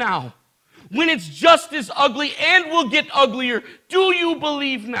 Right now? When it's just as ugly and will get uglier, do you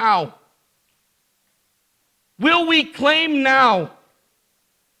believe now? Will we claim now?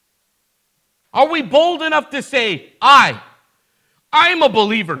 Are we bold enough to say, I'm a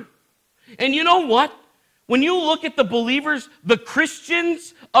believer? And you know what? When you look at the believers, the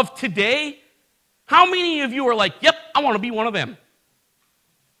Christians of today, how many of you are like, yep, I want to be one of them?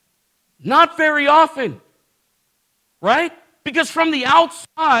 Not very often, right? Because from the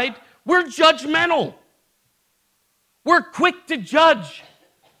outside, we're judgmental. We're quick to judge.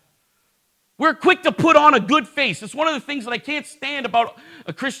 We're quick to put on a good face. It's one of the things that I can't stand about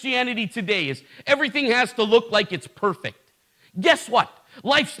Christianity today is everything has to look like it's perfect. Guess what?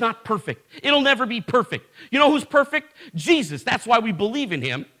 Life's not perfect. It'll never be perfect. You know who's perfect? Jesus. That's why we believe in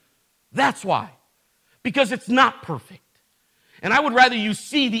him. That's why. Because it's not perfect. And I would rather you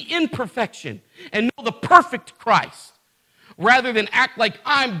see the imperfection and know the perfect Christ rather than act like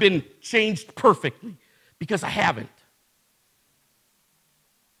I've been changed perfectly, because I haven't.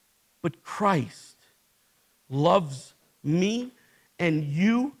 But Christ loves me and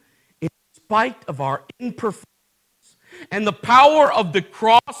you in spite of our imperfections. And the power of the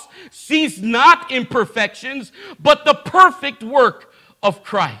cross sees not imperfections, but the perfect work of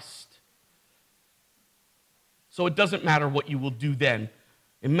Christ. So it doesn't matter what you will do then.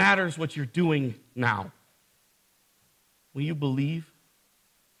 It matters what you're doing now. Will you believe?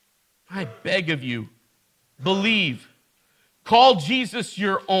 I beg of you, believe. Call Jesus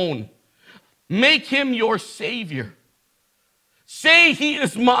your own. Make him your Savior. Say he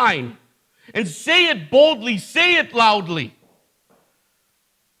is mine. And say it boldly, say it loudly.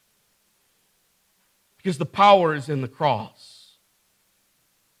 Because the power is in the cross,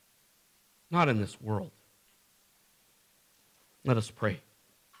 not in this world. Let us pray.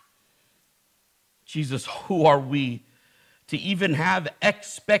 Jesus, who are we to even have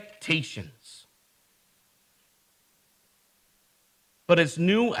expectations? But as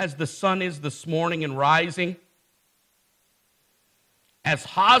new as the sun is this morning and rising, as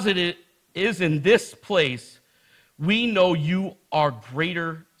hot as it is in this place, we know you are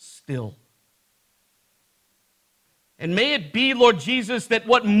greater still. And may it be, Lord Jesus, that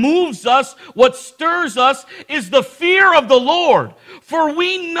what moves us, what stirs us, is the fear of the Lord. For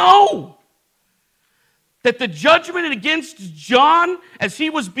we know that the judgment against John, as he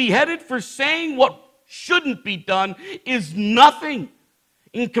was beheaded for saying what shouldn't be done, is nothing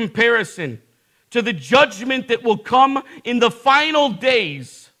in comparison to the judgment that will come in the final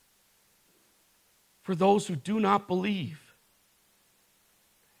days for those who do not believe.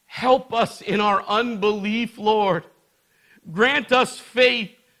 Help us in our unbelief, Lord. Grant us faith,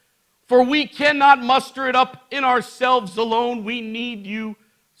 for we cannot muster it up in ourselves alone. We need you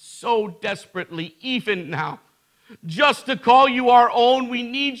so desperately, even now. Just to call you our own, we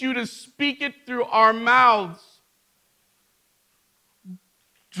need you to speak it through our mouths.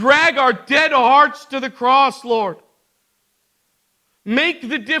 Drag our dead hearts to the cross, Lord. Make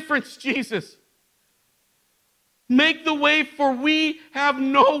the difference, Jesus. Make the way, for we have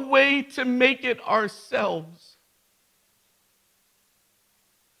no way to make it ourselves.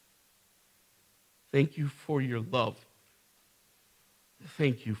 Thank you for your love.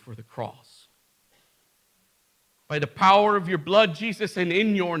 Thank you for the cross. By the power of your blood, Jesus, and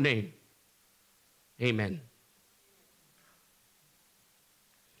in your name, amen.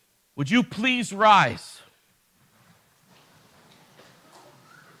 Would you please rise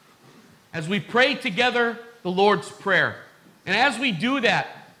as we pray together the Lord's Prayer? And as we do that,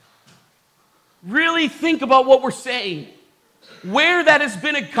 really think about what we're saying, where that has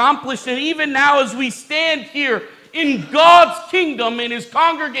been accomplished, and even now as we stand here in God's kingdom, in his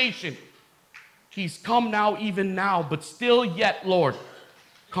congregation, he's come now, even now, but still yet, Lord,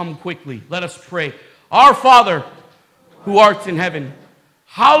 come quickly. Let us pray. Our Father, who art in heaven,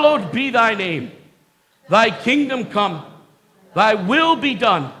 hallowed be thy name. Thy kingdom come, thy will be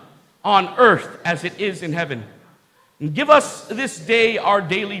done on earth as it is in heaven. And give us this day our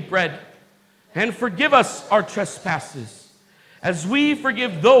daily bread, and forgive us our trespasses, as we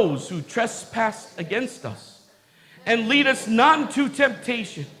forgive those who trespass against us. And lead us not into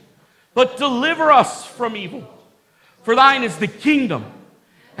temptation, but deliver us from evil. For thine is the kingdom,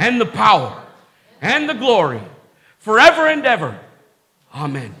 and the power, and the glory, forever and ever.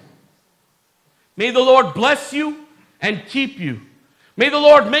 Amen. May the Lord bless you and keep you. May the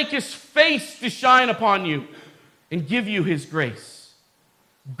Lord make his face to shine upon you and give you his grace.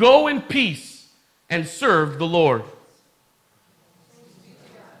 Go in peace and serve the Lord.